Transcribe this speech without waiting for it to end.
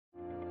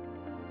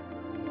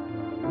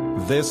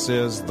This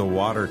is the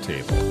water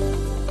table.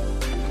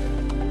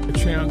 A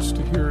chance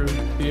to hear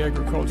the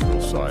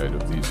agricultural side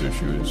of these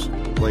issues.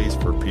 A place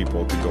for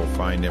people to go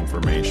find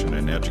information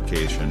and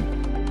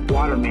education.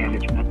 Water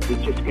management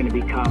is just going to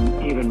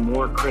become even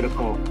more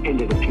critical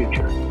into the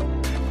future.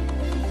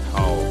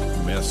 How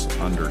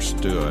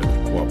misunderstood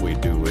what we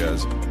do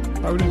is.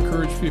 I would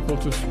encourage people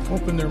to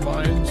open their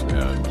minds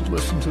and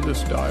listen to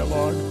this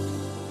dialogue.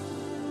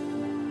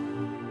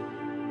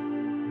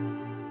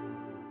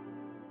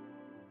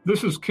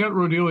 This is Kent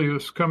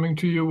Rodelius coming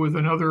to you with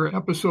another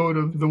episode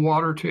of The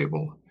Water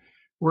Table.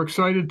 We're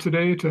excited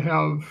today to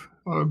have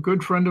a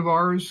good friend of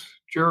ours,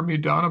 Jeremy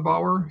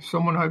Donabauer,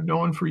 someone I've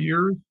known for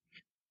years,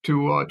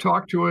 to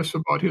talk to us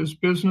about his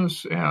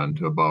business and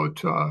about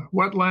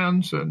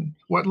wetlands and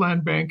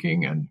wetland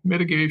banking and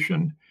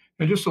mitigation,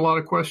 and just a lot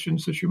of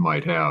questions that you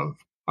might have.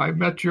 I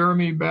met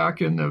Jeremy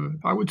back in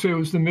I would say it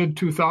was the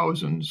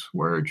mid-2000s,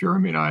 where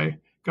Jeremy and I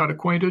got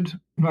acquainted.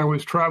 I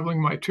was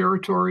traveling my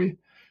territory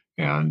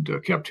and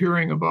kept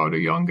hearing about a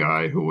young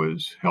guy who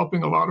was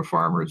helping a lot of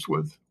farmers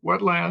with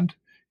wetland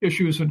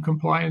issues and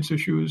compliance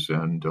issues,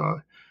 and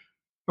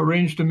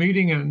arranged a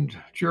meeting, and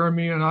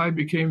Jeremy and I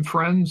became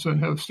friends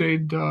and have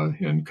stayed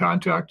in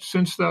contact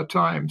since that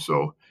time.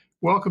 So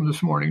welcome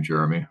this morning,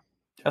 Jeremy.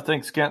 Yeah,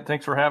 thanks, Kent.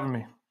 Thanks for having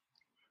me.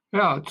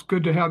 Yeah, it's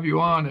good to have you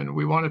on, and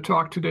we want to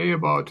talk today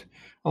about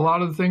a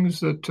lot of the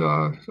things that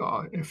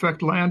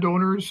affect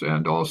landowners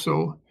and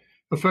also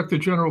affect the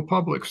general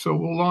public. So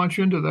we'll launch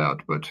into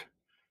that, but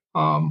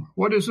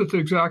what is it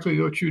exactly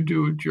that you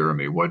do,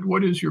 Jeremy?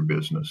 What is your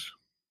business?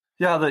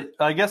 Yeah,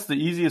 I guess the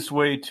easiest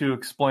way to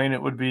explain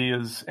it would be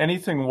is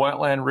anything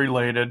wetland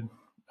related,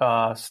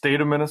 state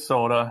of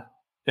Minnesota,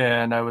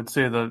 and I would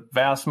say the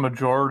vast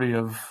majority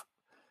of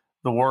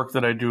the work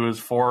that I do is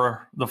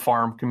for the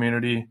farm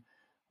community,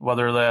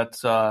 whether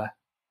that's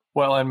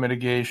wetland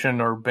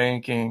mitigation or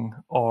banking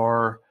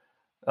or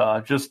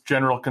just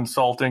general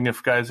consulting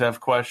if guys have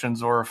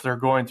questions, or if they're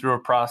going through a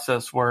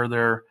process where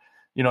they're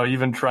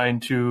even trying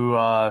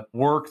to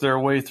work their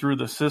way through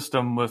the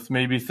system with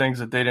maybe things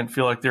that they didn't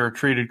feel like they were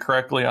treated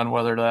correctly on,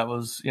 whether that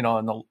was, in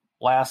the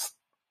last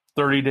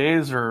 30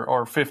 days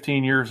or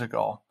 15 years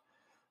ago.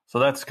 So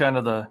that's kind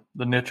of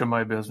the niche of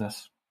my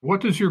business.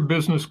 What does your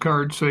business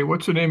card say?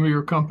 What's the name of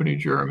your company,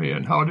 Jeremy,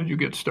 and how did you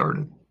get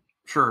started?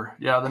 Sure.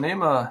 Yeah, the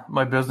name of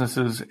my business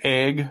is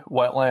Ag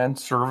Wetland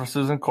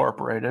Services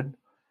Incorporated.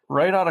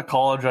 Right out of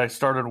college, I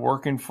started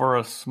working for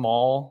a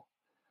small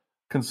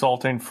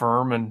consulting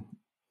firm, and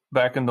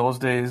back in those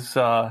days,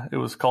 it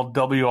was called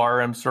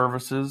WRM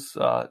Services,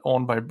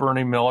 owned by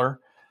Bernie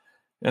Miller,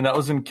 and that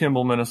was in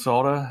Kimball,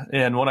 Minnesota.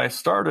 And when I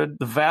started,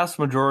 the vast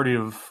majority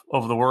of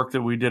the work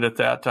that we did at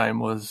that time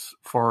was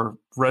for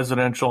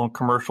residential and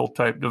commercial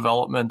type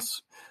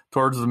developments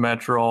towards the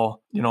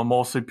metro,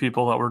 mostly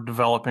people that were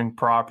developing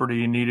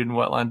property, needed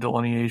wetland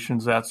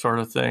delineations, that sort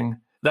of thing.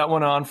 That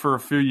went on for a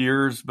few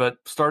years, but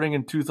starting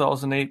in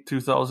 2008,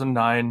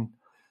 2009,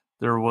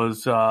 there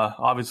was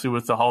obviously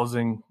with the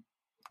housing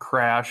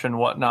crash and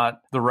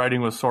whatnot, the writing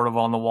was sort of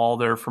on the wall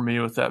there for me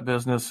with that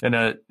business. And,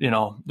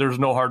 there's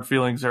no hard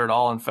feelings there at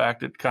all. In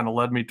fact, it kind of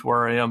led me to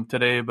where I am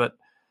today. But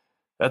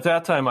at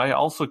that time, I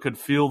also could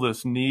feel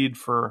this need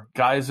for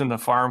guys in the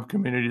farm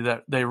community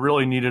that they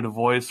really needed a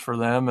voice for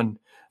them, and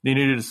they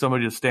needed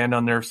somebody to stand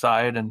on their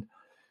side. And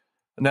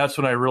that's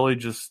when I really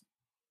just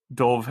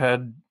dove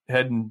head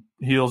and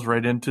heels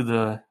right into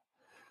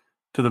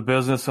the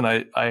business. And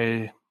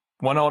I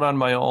went out on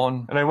my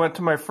own, and I went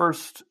to my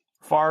first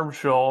farm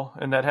show,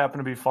 and that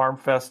happened to be Farm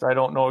Fest. I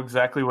don't know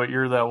exactly what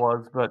year that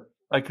was, but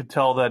I could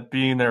tell that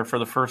being there for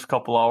the first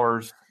couple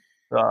hours,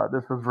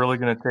 this was really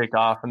going to take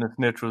off, and this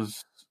niche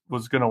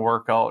was going to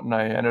work out. And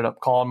I ended up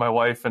calling my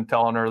wife and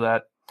telling her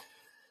that,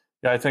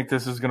 yeah, I think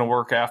this is going to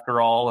work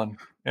after all. And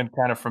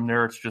kind of from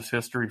there, it's just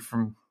history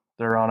from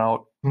there on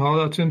out. Well,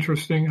 that's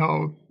interesting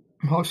how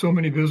so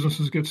many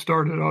businesses get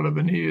started out of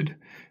a need.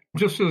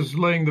 Just as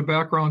laying the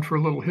background for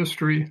a little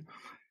history,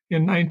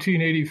 in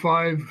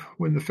 1985,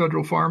 when the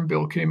Federal Farm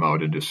Bill came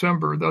out in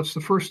December, that's the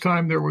first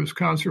time there was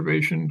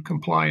conservation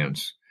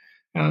compliance.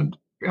 And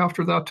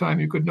after that time,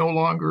 you could no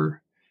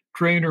longer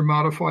drain or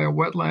modify a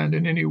wetland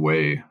in any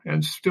way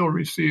and still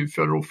receive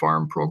federal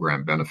farm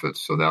program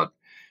benefits. So that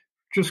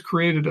just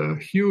created a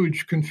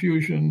huge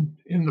confusion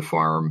in the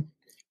farm.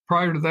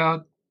 Prior to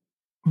that,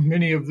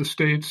 many of the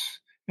states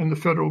and the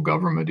federal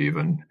government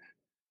even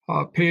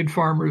paid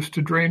farmers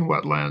to drain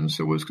wetlands.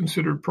 It was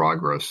considered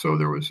progress. So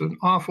there was an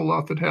awful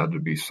lot that had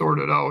to be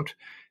sorted out,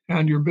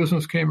 and your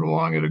business came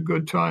along at a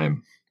good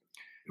time.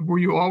 Were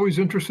you always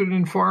interested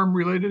in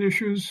farm-related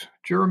issues,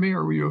 Jeremy,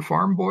 or were you a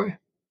farm boy?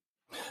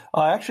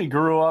 I actually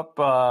grew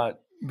up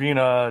being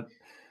the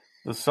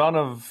son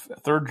of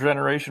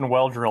third-generation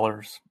well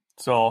drillers.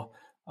 So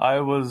I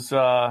was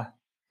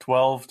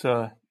 12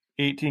 to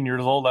 18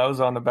 years old. I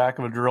was on the back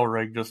of a drill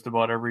rig just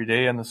about every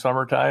day in the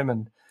summertime,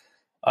 and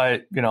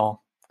I,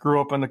 grew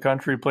up in the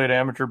country, played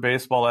amateur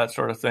baseball, that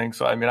sort of thing.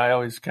 So, I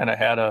always kind of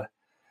had an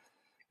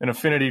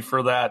affinity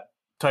for that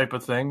type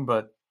of thing,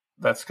 but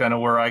that's kind of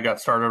where I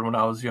got started when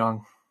I was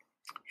young.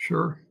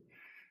 Sure.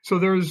 So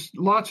there's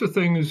lots of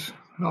things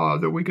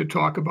that we could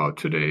talk about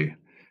today.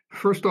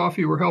 First off,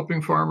 you were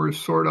helping farmers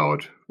sort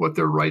out what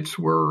their rights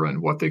were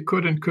and what they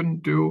could and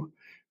couldn't do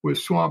with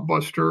Swamp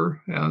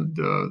Buster and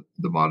the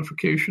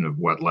modification of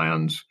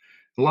wetlands.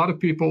 A lot of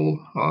people,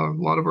 a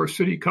lot of our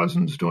city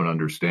cousins don't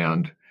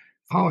understand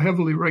how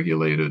heavily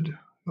regulated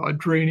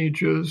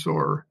drainage is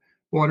or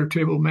water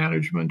table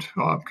management.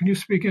 Can you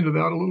speak into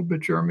that a little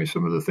bit, Jeremy,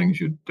 some of the things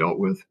you dealt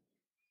with?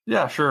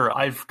 Yeah, sure.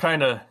 I've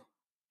kind of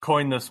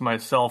coined this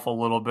myself a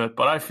little bit,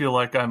 but I feel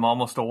like I'm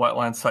almost a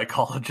wetland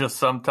psychologist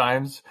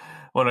sometimes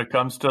when it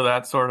comes to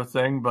that sort of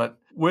thing. But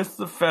with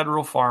the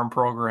federal farm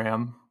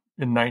program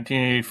in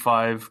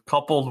 1985,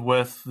 coupled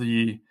with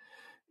the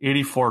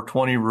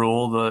 8420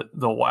 rule, the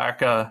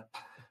WACA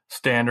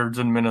standards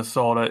in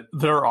Minnesota,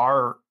 there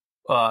are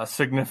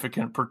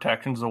significant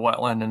protections of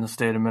wetland in the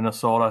state of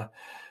Minnesota.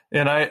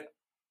 And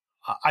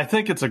I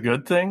think it's a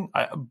good thing,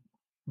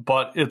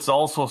 but it's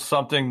also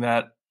something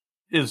that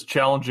is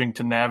challenging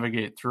to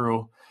navigate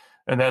through.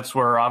 And that's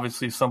where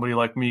obviously somebody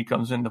like me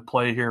comes into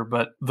play here.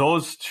 But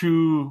those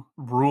two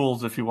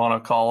rules, if you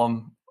want to call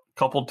them,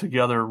 coupled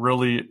together,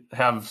 really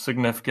have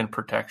significant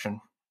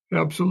protection.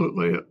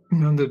 Absolutely.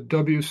 And the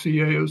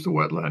WCA is the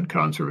Wetland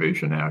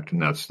Conservation Act,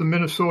 and that's the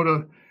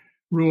Minnesota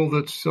rule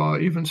that's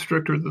even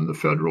stricter than the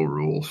federal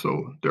rule.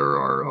 So there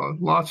are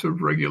lots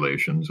of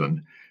regulations,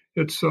 and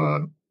it's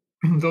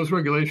those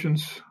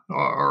regulations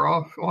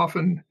are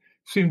often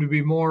seem to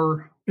be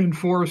more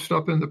enforced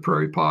up in the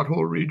prairie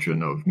pothole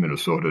region of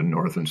Minnesota,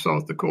 North and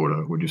South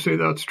Dakota. Would you say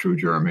that's true,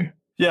 Jeremy?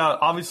 Yeah,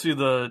 obviously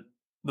the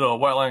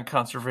Wetland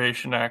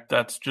Conservation Act,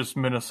 that's just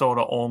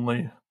Minnesota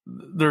only.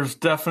 There's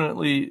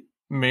definitely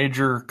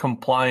major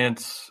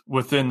compliance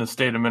within the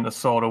state of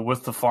Minnesota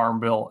with the Farm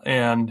Bill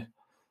and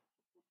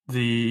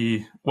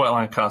the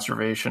Wetland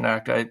Conservation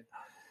Act.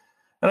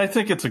 I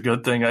think it's a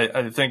good thing.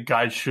 I think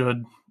guys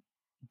should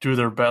do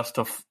their best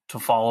to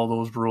follow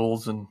those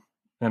rules and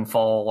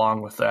follow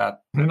along with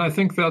that. And I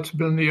think that's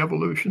been the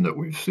evolution that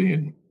we've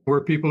seen,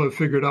 where people have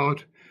figured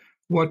out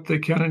what they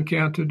can and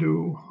can't to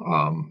do.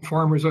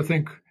 Farmers, I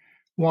think,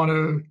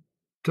 want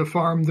to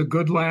farm the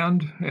good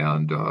land,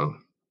 and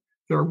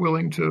they're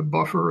willing to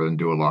buffer and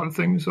do a lot of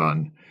things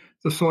on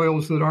the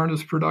soils that aren't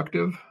as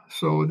productive.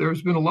 So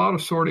there's been a lot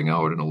of sorting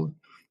out and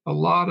a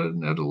lot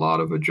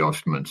of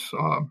adjustments.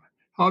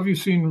 How have you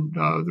seen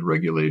the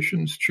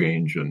regulations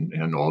change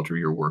and alter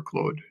your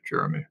workload,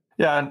 Jeremy?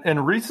 Yeah,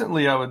 and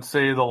recently I would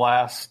say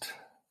I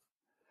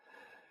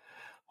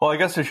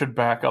guess I should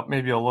back up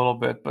maybe a little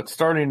bit, but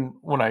starting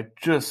when I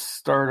just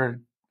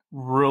started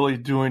really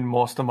doing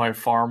most of my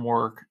farm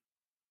work,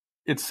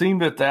 it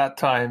seemed at that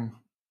time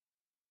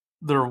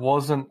there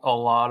wasn't a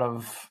lot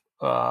of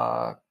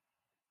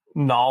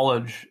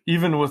knowledge,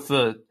 even with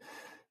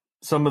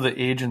some of the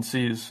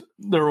agencies.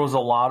 There was a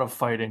lot of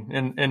fighting,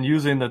 and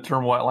using the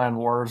term wetland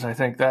wars, I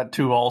think that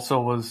too also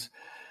was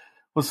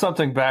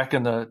something back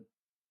in the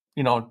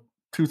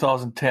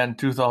 2010,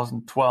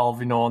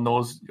 2012,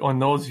 in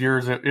those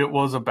years, it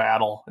was a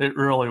battle. It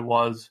really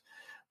was.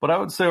 But I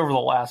would say over the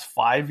last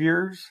 5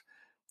 years,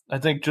 I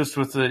think just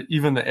with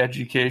even the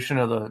education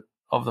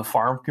of the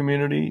farm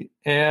community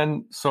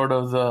and sort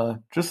of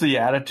the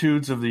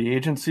attitudes of the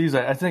agencies,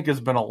 I think has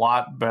been a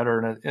lot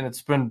better. And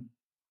it's been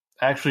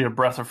actually a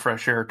breath of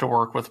fresh air to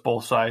work with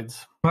both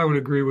sides. I would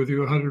agree with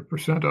you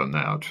 100% on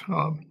that.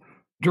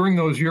 During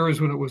those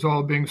years when it was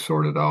all being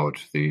sorted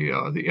out, the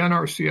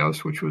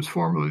NRCS, which was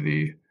formerly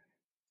the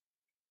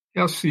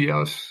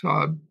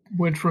SCS,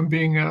 went from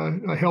being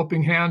a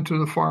helping hand to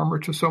the farmer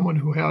to someone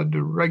who had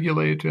to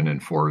regulate and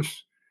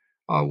enforce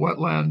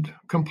wetland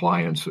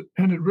compliance.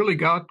 And it really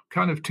got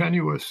kind of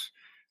tenuous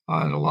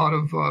and a lot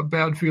of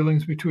bad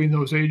feelings between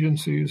those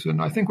agencies.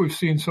 And I think we've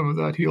seen some of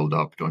that healed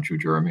up, don't you,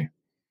 Jeremy?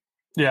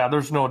 Yeah,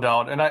 there's no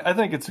doubt. And I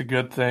think it's a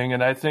good thing.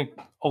 And I think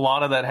a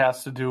lot of that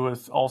has to do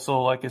with also,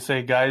 like I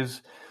say,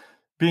 guys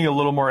being a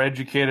little more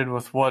educated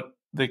with what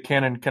they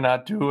can and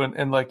cannot do.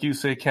 And like you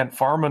say, can't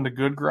farm on the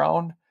good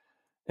ground.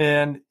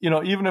 And,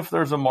 even if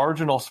there's a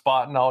marginal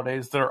spot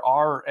nowadays, there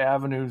are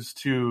avenues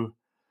to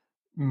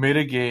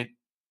mitigate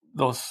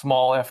those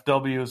small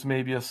FWs,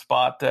 maybe a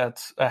spot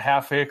that's a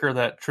half acre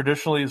that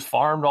traditionally is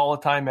farmed all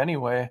the time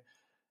anyway.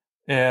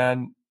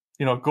 And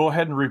go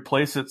ahead and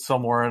replace it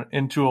somewhere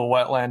into a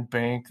wetland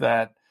bank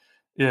that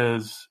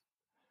is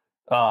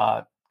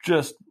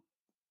just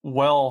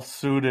well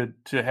suited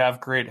to have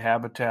great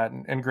habitat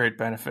and great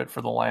benefit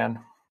for the land.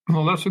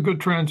 Well, that's a good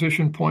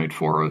transition point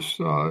for us.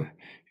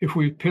 If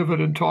we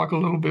pivot and talk a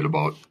little bit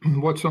about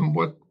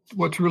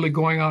what's really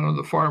going on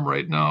the farm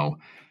right now,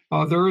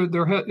 there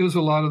is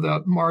a lot of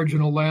that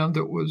marginal land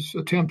that was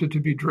attempted to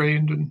be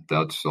drained, and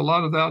a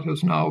lot of that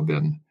has now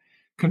been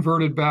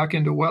converted back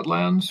into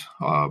wetlands,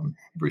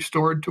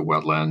 restored to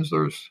wetlands.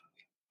 There's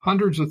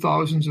hundreds of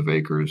thousands of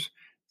acres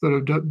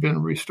that have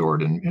been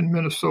restored in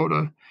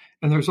Minnesota.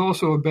 And there's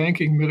also a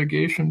banking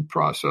mitigation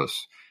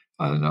process.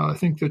 And I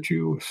think that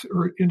you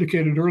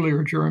indicated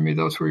earlier, Jeremy,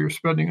 that's where you're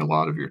spending a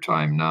lot of your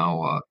time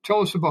now.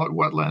 Tell us about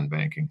wetland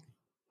banking.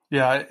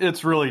 Yeah,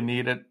 it's really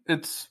neat. It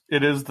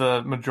is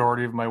the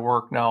majority of my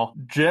work now.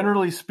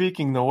 Generally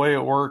speaking, the way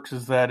it works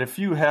is that if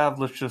you have,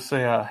 let's just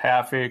say, a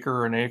half acre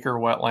or an acre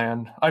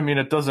wetland, I mean,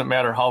 it doesn't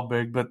matter how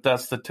big, but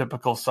that's the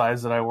typical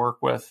size that I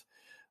work with,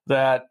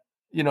 that,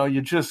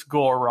 you just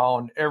go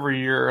around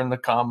every year and the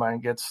combine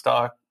gets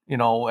stuck,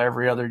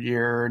 every other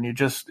year, and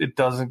it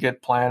doesn't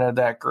get planted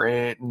that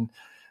great. And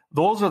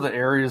those are the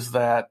areas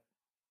that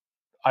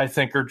I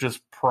think are just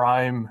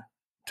prime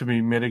to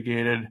be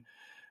mitigated.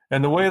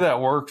 And the way that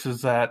works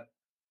is that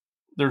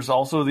there's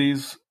also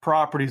these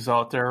properties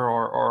out there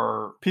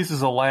or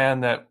pieces of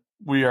land that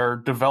we are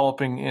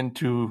developing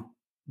into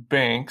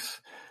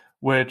banks,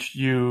 which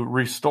you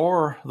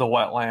restore the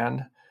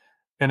wetland,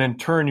 and in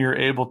turn you're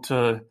able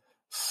to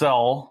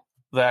sell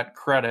that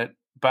credit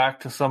back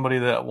to somebody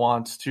that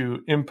wants to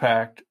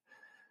impact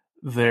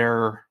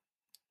their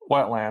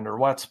wetland or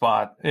wet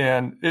spot.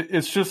 And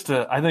it's just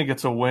I think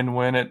it's a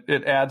win-win.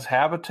 It adds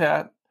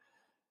habitat.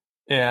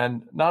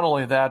 And not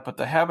only that, but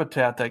the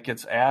habitat that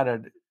gets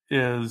added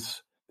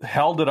is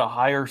held at a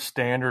higher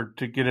standard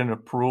to get an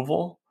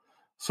approval.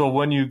 So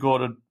when you go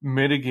to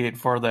mitigate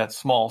for that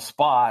small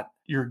spot,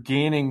 you're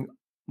gaining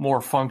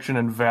more function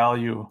and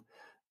value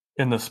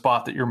in the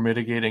spot that you're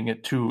mitigating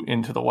it to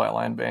into the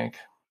wetland bank.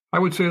 I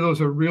would say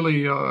those are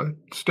really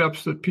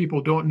steps that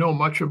people don't know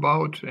much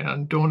about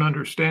and don't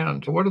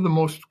understand. What are the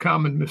most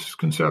common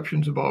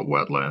misconceptions about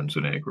wetlands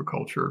and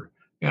agriculture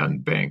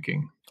and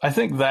banking? I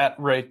think that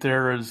right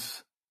there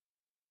is,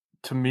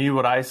 to me,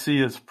 what I see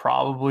is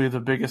probably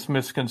the biggest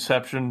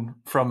misconception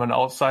from an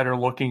outsider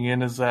looking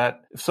in, is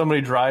that if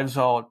somebody drives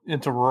out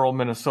into rural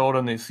Minnesota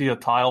and they see a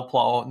tile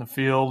plow out in the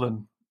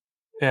field,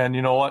 and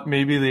you know what,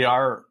 maybe they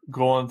are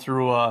going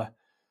through a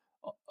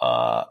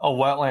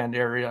wetland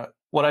area.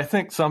 What I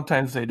think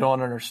sometimes they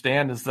don't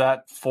understand is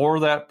that for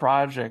that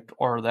project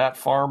or that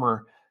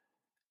farmer,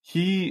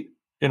 he,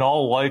 in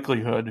all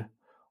likelihood,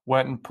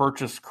 went and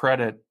purchased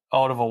credit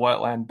out of a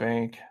wetland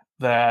bank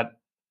that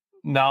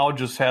now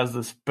just has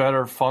this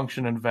better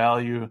function and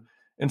value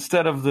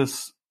instead of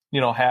this,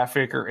 half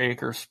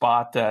acre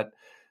spot that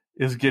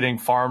is getting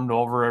farmed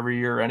over every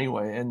year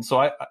anyway. And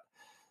so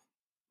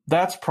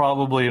that's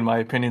probably, in my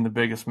opinion, the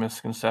biggest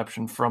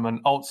misconception from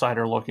an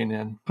outsider looking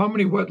in. How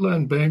many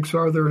wetland banks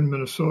are there in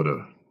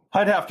Minnesota?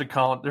 I'd have to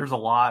count. There's a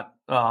lot.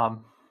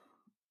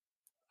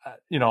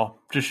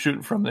 Just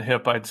shooting from the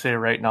hip, I'd say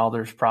right now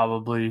there's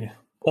probably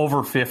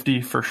over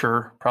 50 for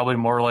sure, probably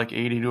more like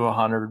 80 to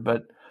 100.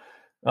 But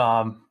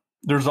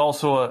there's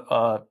also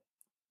a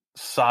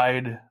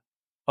side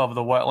of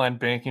the wetland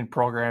banking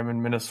program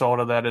in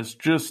Minnesota that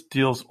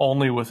deals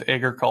only with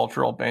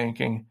agricultural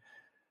banking.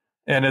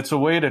 And it's a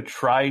way to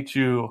try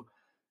to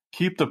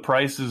keep the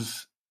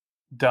prices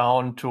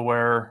down to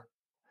where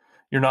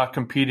you're not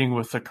competing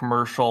with the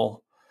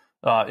commercial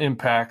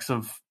impacts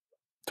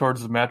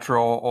towards the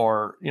metro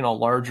or,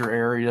 larger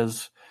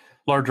areas,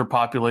 larger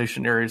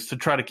population areas, to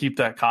try to keep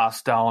that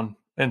cost down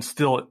and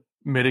still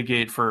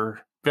mitigate for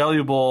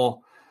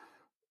valuable,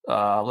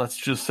 let's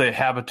just say,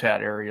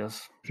 habitat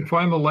areas. If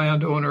I'm a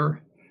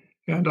landowner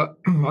and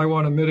I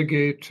want to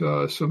mitigate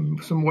some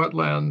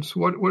wetlands,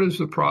 what is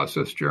the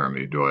process,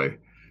 Jeremy? Do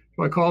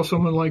I call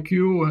someone like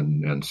you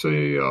and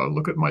say,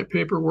 look at my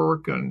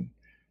paperwork, and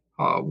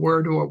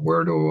where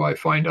do I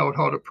find out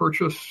how to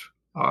purchase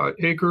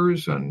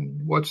acres,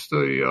 and what's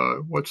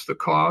the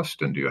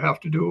cost, and do you have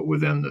to do it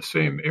within the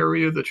same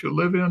area that you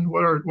live in?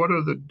 What are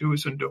the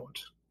do's and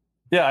don'ts?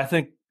 Yeah, I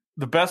think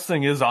the best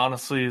thing is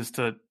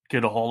to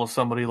get a hold of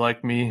somebody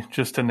like me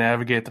just to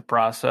navigate the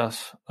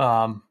process.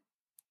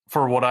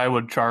 For what I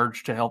would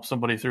charge to help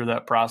somebody through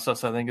that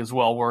process, I think is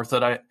well worth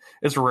it.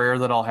 It's rare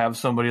that I'll have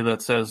somebody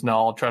that says, no,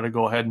 I'll try to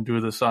go ahead and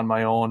do this on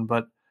my own.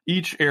 But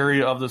each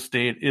area of the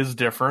state is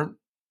different.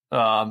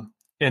 And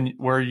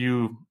where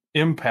you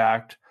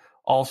impact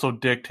also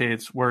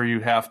dictates where you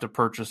have to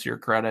purchase your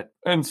credit.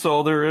 And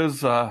so there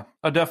is a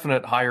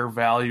definite higher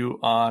value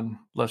on,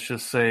 let's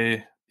just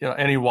say,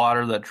 any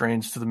water that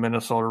drains to the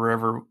Minnesota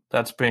River.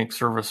 That's Bank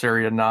Service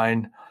Area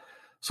 9.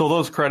 So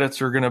those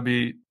credits are going to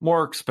be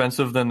more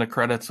expensive than the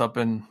credits up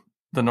in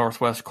the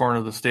northwest corner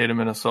of the state of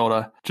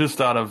Minnesota,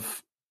 just out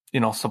of,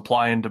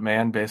 supply and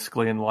demand,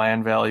 basically, and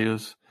land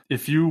values.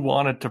 If you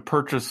wanted to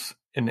purchase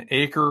an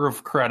acre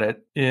of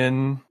credit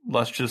in,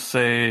 let's just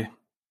say,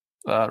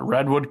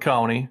 Redwood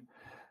County,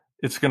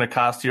 it's going to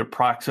cost you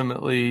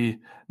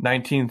approximately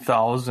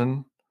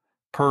 $19,000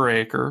 per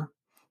acre.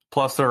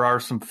 Plus, there are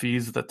some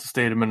fees that the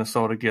state of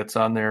Minnesota gets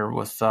on there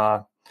with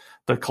the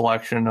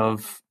collection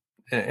of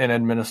and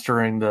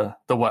administering the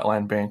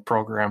wetland bank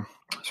program.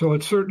 So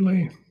it's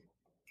certainly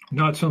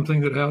not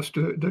something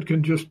that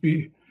can just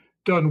be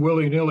done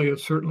willy-nilly. It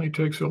certainly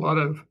takes a lot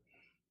of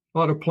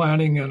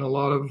planning and a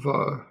lot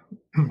of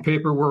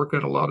paperwork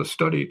and a lot of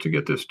study to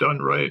get this done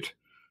right.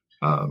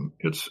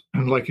 It's,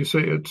 and like you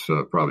say, it's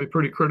probably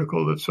pretty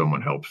critical that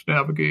someone helps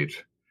navigate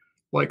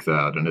like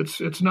that, and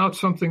it's not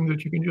something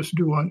that you can just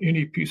do on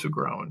any piece of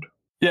ground.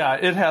 Yeah,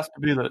 it has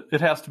to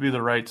be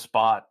the right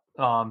spot.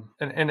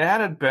 An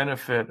added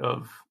benefit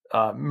of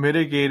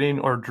mitigating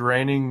or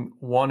draining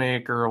 1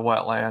 acre of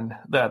wetland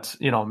that's,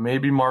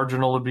 maybe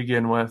marginal to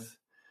begin with,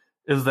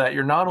 is that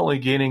you're not only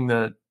gaining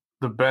the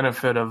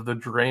benefit of the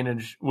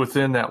drainage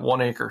within that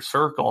 1 acre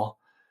circle,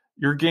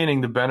 you're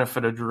gaining the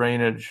benefit of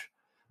drainage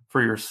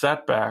for your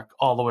setback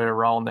all the way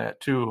around that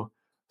too.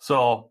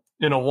 So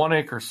in a 1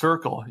 acre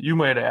circle, you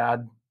might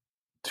add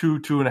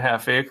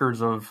 2.5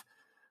 acres of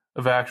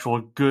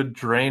actual good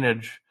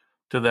drainage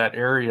to that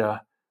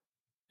area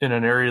in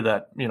an area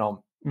that,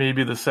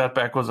 maybe the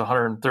setback was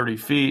 130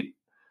 feet.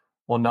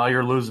 Well, now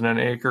you're losing an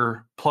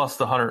acre plus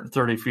the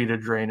 130 feet of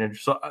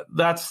drainage. So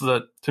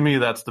to me,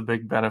 that's the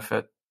big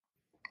benefit.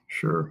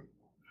 Sure.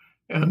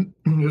 And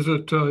is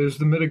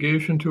the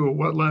mitigation to a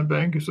wetland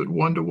bank, is it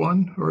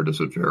 1-to-1 or does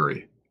it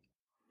vary?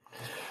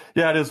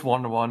 Yeah, it is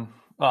 1-to-1.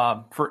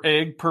 For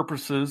ag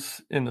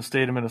purposes in the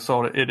state of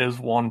Minnesota, it is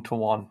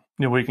 1-to-1.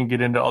 We can get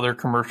into other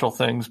commercial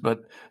things,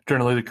 but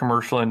generally the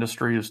commercial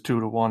industry is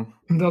 2-to-1.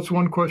 And that's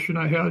one question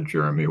I had,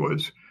 Jeremy,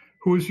 was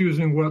who's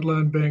using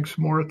wetland banks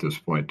more at this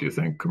point? Do you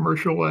think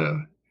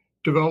commercial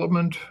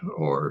development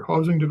or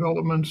housing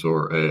developments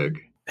or ag?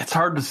 It's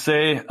hard to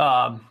say.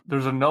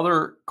 There's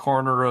another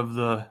corner of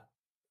the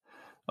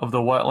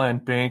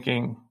wetland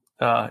banking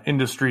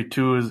industry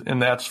too,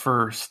 and that's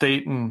for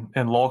state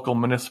and local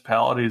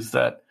municipalities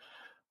that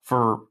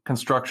for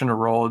construction of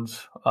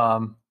roads.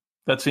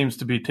 That seems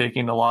to be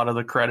taking a lot of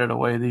the credit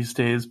away these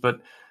days. But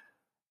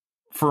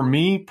for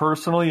me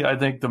personally, I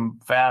think the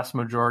vast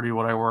majority of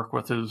what I work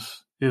with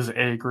is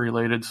ag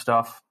related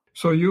stuff.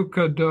 So you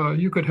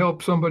could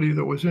help somebody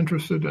that was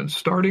interested in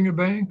starting a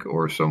bank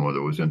or someone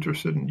that was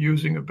interested in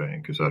using a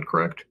bank. Is that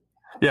correct?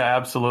 Yeah,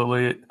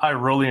 absolutely. I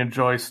really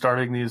enjoy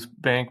starting these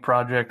bank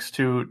projects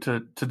too,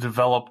 to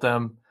develop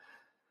them.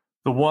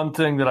 The one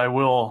thing that I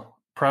will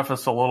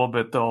preface a little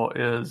bit though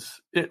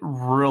is it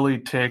really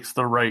takes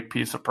the right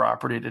piece of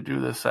property to do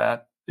this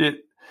at.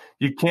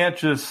 You can't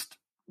just,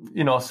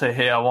 say,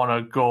 hey, I want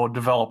to go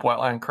develop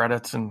wetland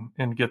credits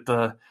and get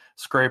the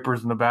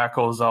scrapers and the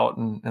backhoes out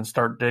and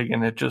start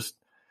digging. It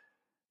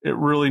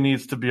really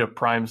needs to be a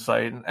prime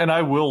site. And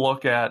I will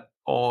look at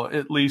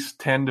at least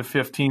 10 to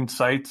 15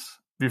 sites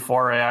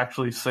before I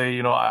actually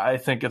say, I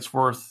think it's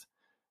worth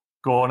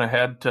going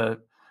ahead to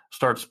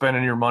start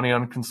spending your money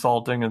on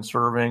consulting and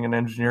surveying and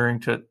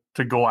engineering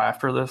to go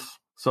after this.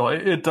 So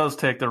it does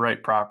take the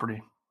right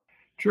property.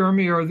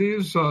 Jeremy, are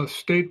these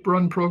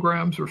state-run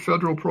programs or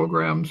federal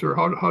programs, or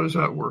how does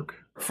that work?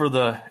 For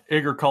the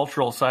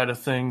agricultural side of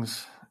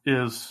things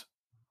is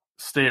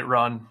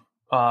state-run.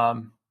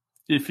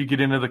 If you get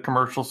into the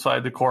commercial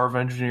side, the Corps of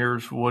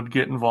Engineers would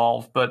get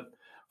involved, but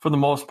for the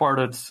most part,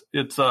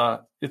 it's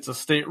a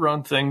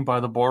state-run thing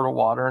by the Board of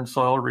Water and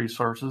Soil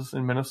Resources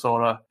in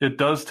Minnesota. It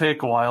does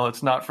take a while.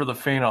 It's not for the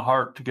faint of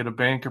heart to get a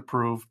bank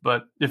approved,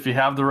 but if you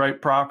have the right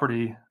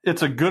property,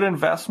 it's a good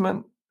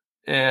investment,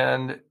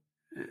 and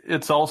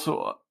it's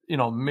also,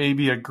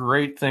 maybe a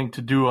great thing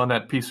to do on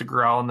that piece of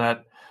ground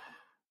that,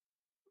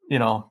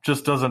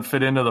 just doesn't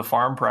fit into the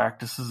farm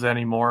practices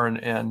anymore,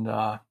 and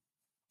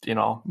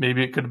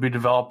maybe it could be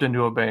developed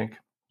into a bank.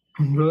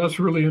 Well, that's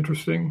really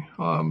interesting.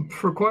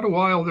 For quite a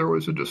while, there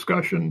was a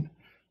discussion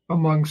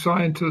among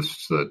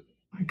scientists that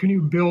can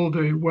you build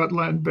a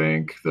wetland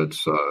bank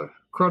that's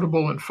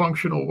credible and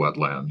functional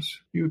wetlands?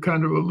 You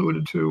kind of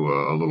alluded to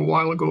a little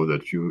while ago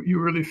that you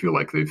really feel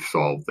like they've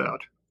solved that.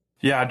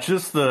 Yeah,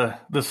 just the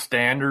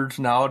standards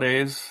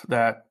nowadays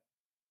that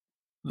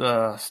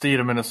the state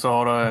of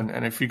Minnesota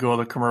and if you go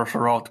the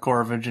commercial route, the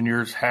Corps of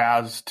Engineers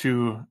has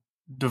to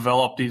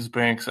develop these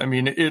banks. I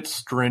mean, it's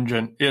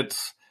stringent.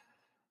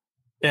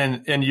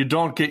 And you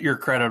don't get your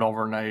credit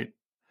overnight.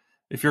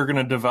 If you're going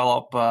to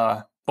develop,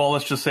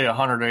 let's just say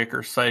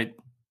 100-acre site,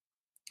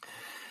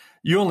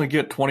 you only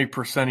get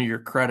 20% of your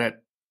credit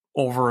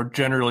over,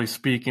 generally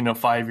speaking, a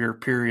 5-year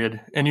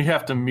period. And you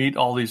have to meet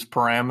all these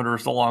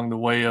parameters along the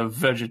way of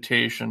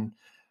vegetation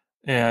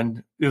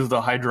and is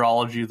the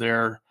hydrology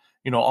there.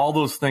 All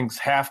those things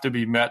have to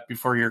be met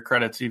before your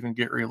credits even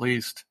get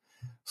released.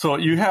 So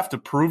you have to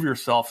prove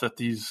yourself that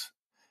these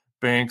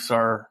banks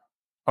are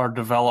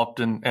developed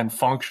and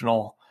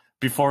functional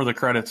before the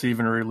credits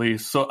even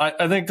released. So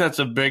I think that's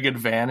a big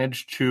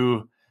advantage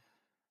to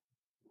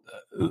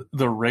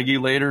the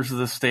regulators of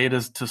the state,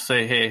 is to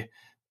say, hey,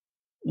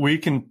 we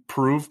can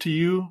prove to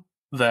you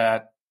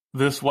that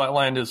this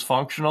wetland is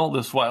functional.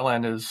 This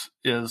wetland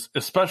is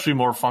especially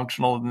more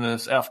functional than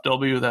this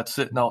FW that's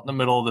sitting out in the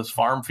middle of this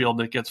farm field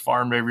that gets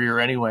farmed every year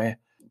anyway.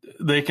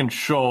 They can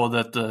show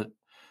that the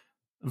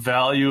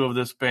value of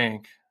this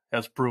bank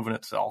has proven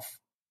itself.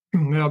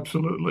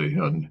 Absolutely.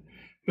 And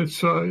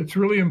it's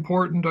really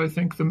important, I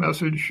think, the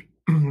message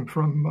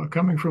from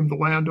coming from the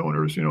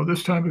landowners.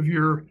 This time of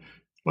year,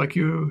 like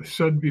you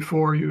said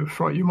before,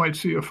 you might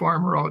see a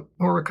farmer out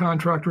or a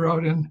contractor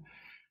out in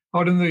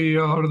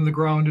the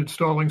ground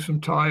installing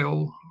some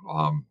tile,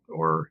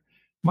 or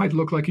might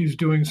look like he's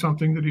doing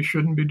something that he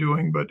shouldn't be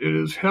doing, but it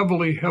is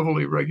heavily,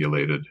 heavily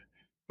regulated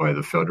by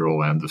the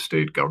federal and the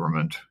state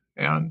government.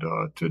 And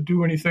to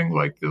do anything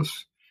like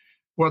this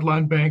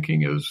wetland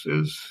banking is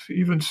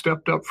even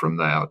stepped up from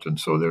that. And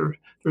so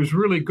there's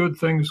really good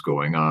things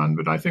going on.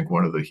 But I think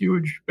one of the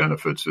huge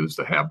benefits is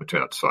the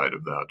habitat side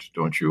of that,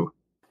 don't you?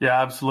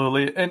 Yeah,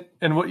 absolutely.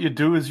 And what you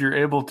do is you're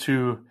able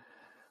to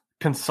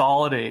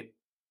consolidate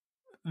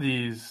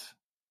these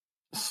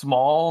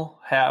small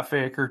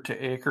half-acre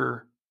to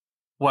acre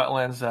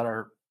wetlands that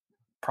are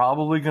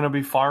probably going to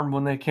be farmed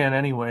when they can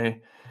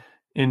anyway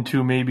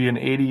into maybe an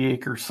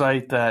 80-acre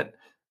site that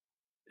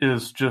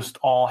is just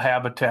all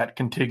habitat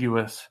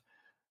contiguous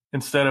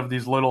instead of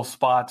these little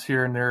spots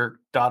here and there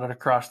dotted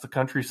across the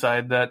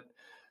countryside that,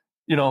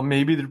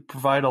 maybe they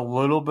provide a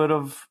little bit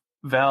of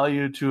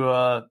value to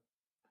a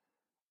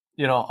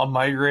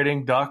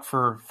migrating duck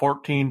for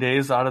 14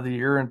 days out of the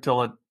year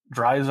until it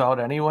dries out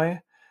anyway.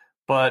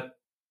 But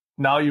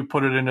now you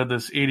put it into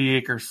this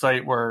 80-acre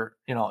site where,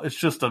 it's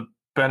just a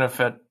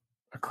benefit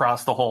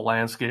across the whole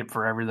landscape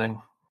for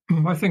everything.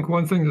 I think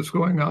one thing that's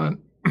going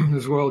on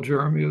as well,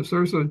 Jeremy, is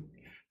there's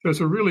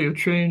a really a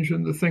change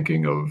in the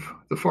thinking of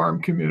the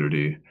farm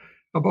community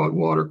about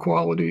water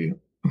quality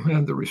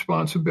and the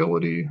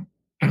responsibility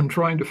and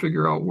trying to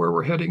figure out where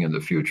we're heading in the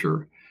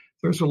future.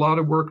 There's a lot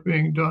of work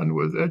being done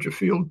with edge of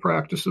field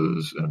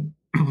practices and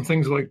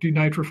things like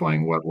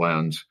denitrifying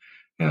wetlands.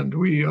 And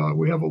we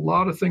have a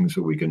lot of things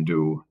that we can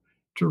do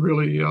to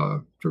really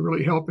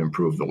help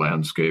improve the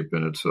landscape.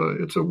 And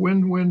it's a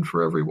win-win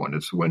for everyone.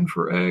 It's a win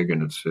for ag,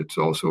 and it's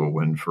also a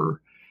win for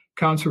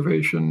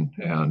conservation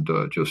and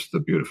just the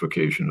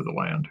beautification of the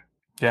land.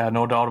 Yeah,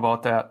 no doubt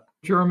about that.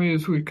 Jeremy,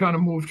 as we kind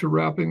of move to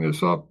wrapping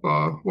this up,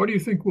 what do you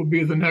think will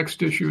be the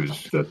next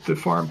issues that the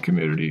farm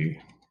community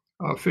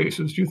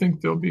faces? Do you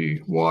think there'll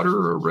be water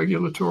or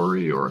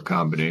regulatory or a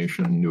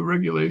combination, new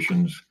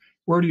regulations?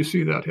 Where do you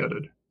see that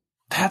headed?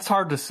 That's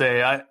hard to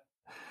say.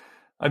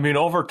 I mean,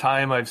 over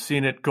time, I've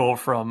seen it go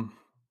from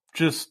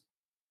just,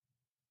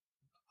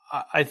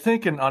 I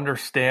think, an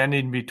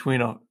understanding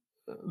between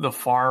the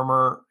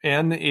farmer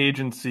and the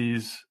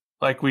agencies,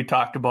 like we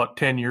talked about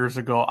 10 years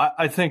ago.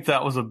 I think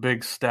that was a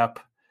big step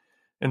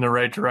in the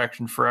right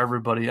direction for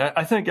everybody.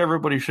 I think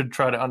everybody should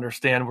try to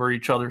understand where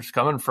each other's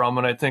coming from.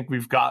 And I think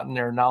we've gotten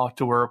there now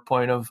to where a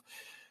point of,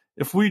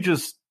 if we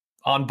just,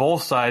 on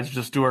both sides,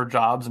 just do our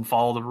jobs and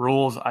follow the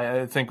rules,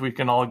 I think we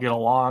can all get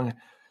along.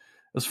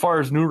 As far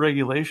as new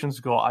regulations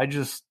go, I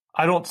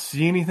don't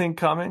see anything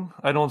coming.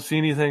 I don't see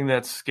anything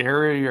that's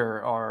scary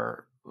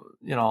or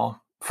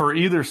for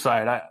either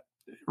side.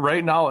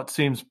 Right now, it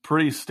seems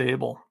pretty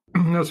stable.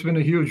 That's been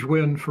a huge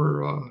win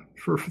for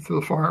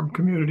the farm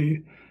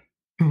community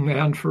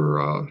and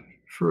for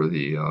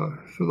the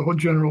whole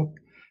general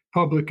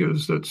public,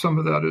 is that some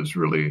of that is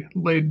really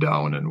laid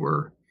down, and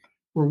we're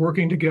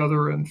working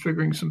together and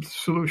figuring some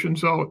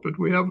solutions out. But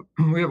we have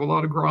a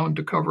lot of ground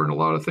to cover and a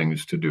lot of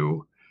things to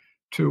do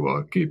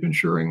to keep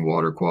ensuring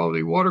water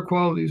quality. Water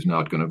quality is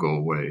not going to go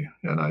away.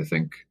 And I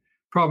think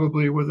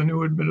probably with the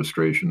new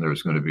administration,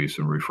 there's going to be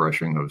some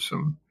refreshing of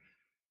some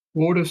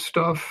WOTUS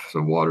stuff,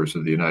 the waters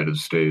of the United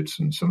States,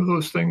 and some of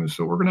those things.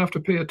 So we're going to have to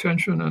pay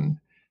attention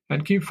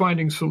and keep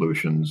finding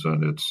solutions.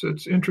 And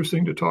it's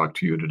interesting to talk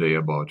to you today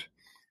about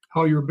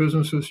how your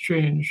business has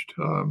changed.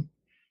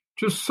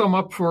 Just sum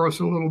up for us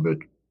a little bit,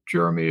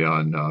 Jeremy,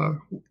 on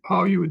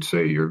how you would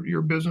say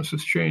your business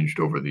has changed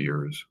over the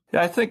years.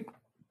 Yeah, I think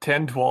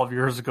 10, 12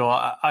 years ago,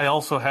 I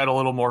also had a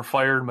little more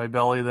fire in my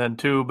belly then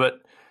too. But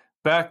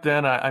back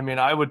then,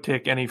 I would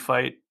take any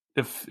fight.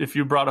 If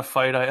you brought a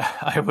fight,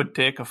 I would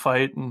take a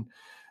fight,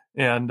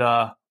 and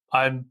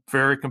I'm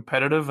very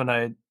competitive, and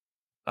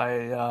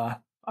I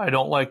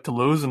don't like to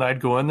lose, and I'd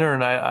go in there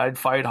and I'd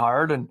fight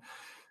hard and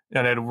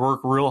I'd work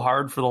real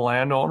hard for the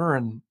landowner,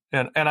 and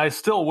I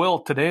still will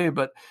today.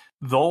 But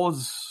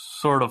those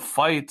sort of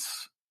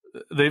fights,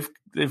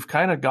 they've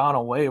kind of gone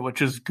away,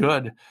 which is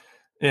good,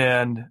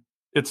 and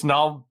it's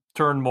now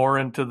turned more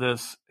into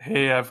this,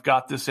 hey, I've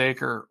got this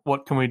acre,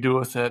 what can we do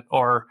with it?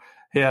 Or,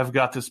 hey, I've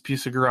got this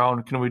piece of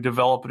ground, can we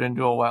develop it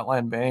into a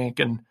wetland bank?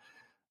 And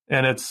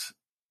it's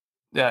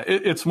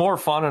more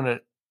fun, and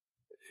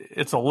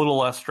it's a little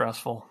less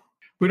stressful.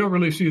 We don't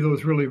really see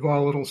those really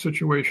volatile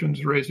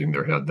situations raising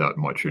their head that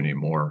much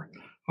anymore.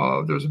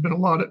 There's been a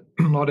lot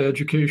of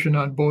education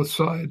on both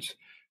sides,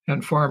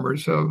 and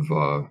farmers have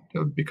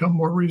become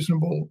more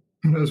reasonable,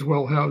 as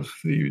well as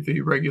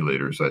the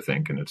regulators, I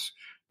think, and it's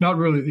not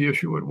really the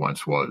issue it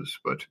once was,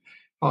 but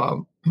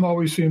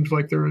always seems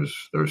like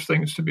there's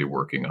things to be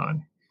working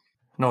on.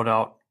 No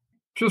doubt.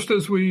 Just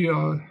as we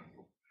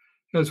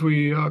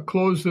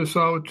close this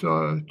out,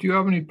 do you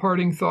have any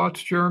parting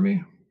thoughts,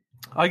 Jeremy?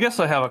 I guess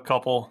I have a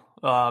couple.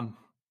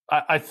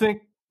 I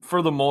think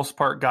for the most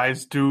part,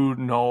 guys do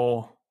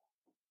know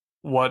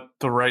what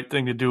the right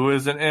thing to do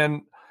is,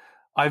 and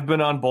I've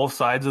been on both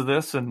sides of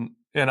this, and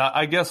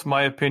I guess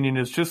my opinion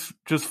is just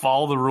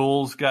follow the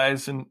rules,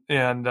 guys, and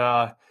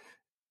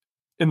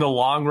in the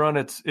long run,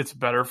 it's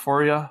better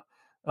for you.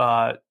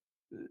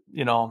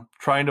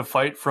 Trying to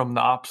fight from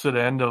the opposite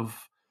end of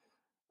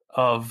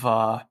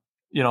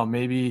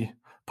maybe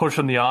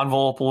pushing the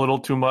envelope a little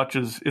too much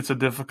it's a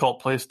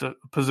difficult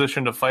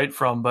position to fight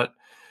from. But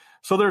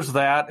So there's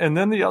that. And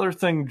then the other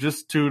thing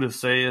just to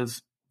say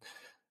is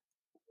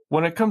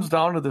when it comes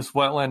down to this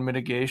wetland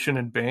mitigation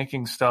and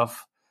banking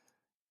stuff,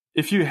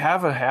 if you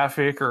have a half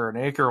acre or an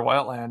acre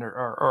wetland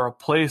or a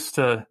place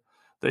that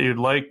you'd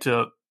like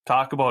to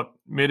talk about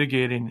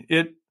mitigating,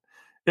 it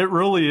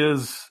really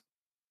is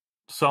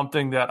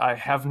something that I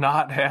have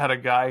not had a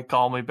guy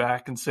call me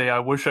back and say, I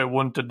wish I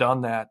wouldn't have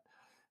done that.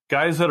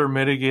 Guys that are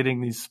mitigating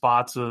these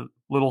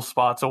little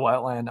spots of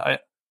wetland,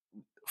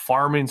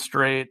 farming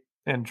straight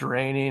and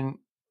draining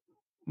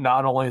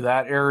not only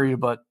that area,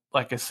 but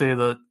like I say,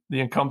 the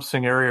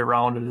encompassing area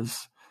around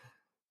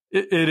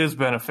it is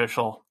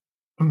beneficial.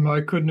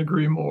 I couldn't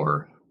agree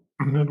more.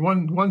 And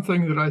one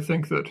thing that I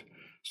think that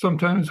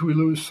sometimes we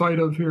lose sight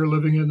of here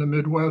living in the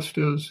Midwest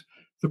is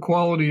the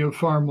quality of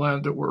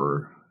farmland that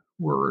we're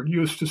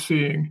used to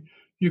seeing.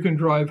 You can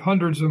drive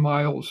hundreds of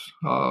miles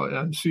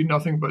and see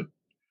nothing but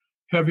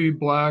heavy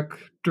black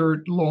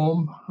dirt,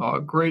 loam,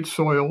 great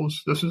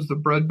soils. This is the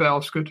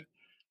breadbasket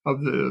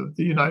of the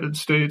United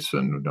States.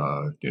 And,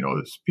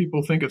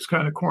 people think it's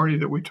kind of corny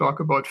that we talk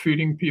about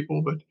feeding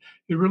people, but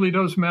it really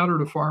does matter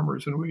to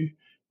farmers. And we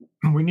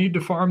need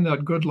to farm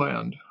that good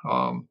land.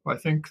 I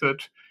think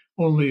that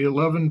only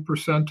 11%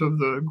 of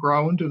the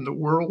ground in the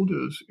world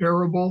is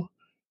arable.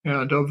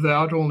 And of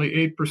that, only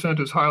 8%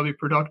 is highly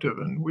productive.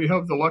 And we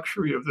have the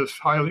luxury of this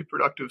highly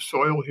productive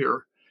soil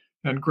here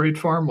and great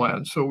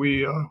farmland. So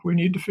we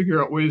need to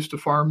figure out ways to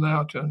farm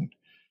that and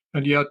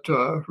yet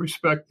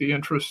respect the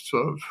interests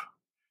of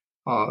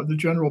the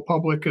general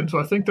public. And so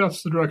I think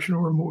that's the direction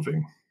we're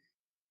moving.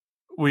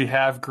 We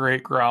have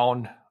great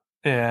ground.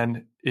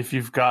 And if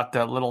you've got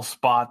that little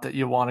spot that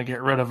you want to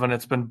get rid of and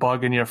it's been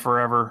bugging you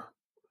forever,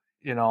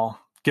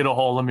 get a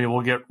hold of me.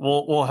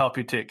 We'll help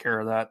you take care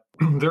of that.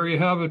 There you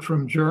have it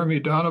from Jeremy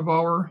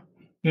Donabauer.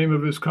 Name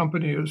of his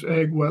company is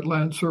Ag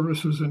Wetland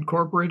Services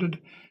Incorporated.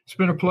 It's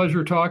been a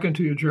pleasure talking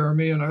to you,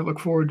 Jeremy, and I look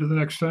forward to the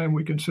next time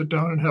we can sit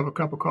down and have a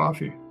cup of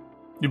coffee.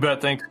 You bet.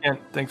 Thanks, Kent.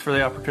 Thanks for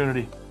the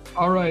opportunity.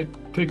 All right.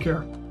 Take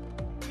care.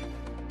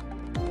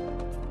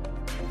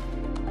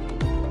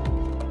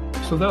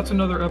 So that's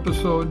another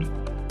episode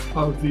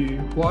of the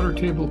Water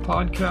Table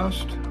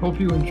Podcast. Hope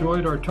you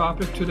enjoyed our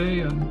topic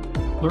today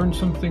and learned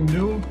something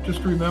new.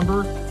 Just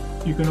remember,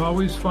 you can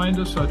always find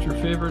us at your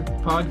favorite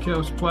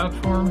podcast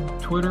platform,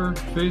 Twitter,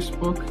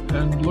 Facebook,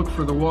 and look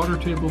for the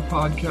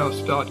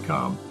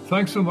watertablepodcast.com.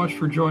 Thanks so much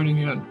for joining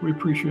in. We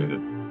appreciate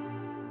it.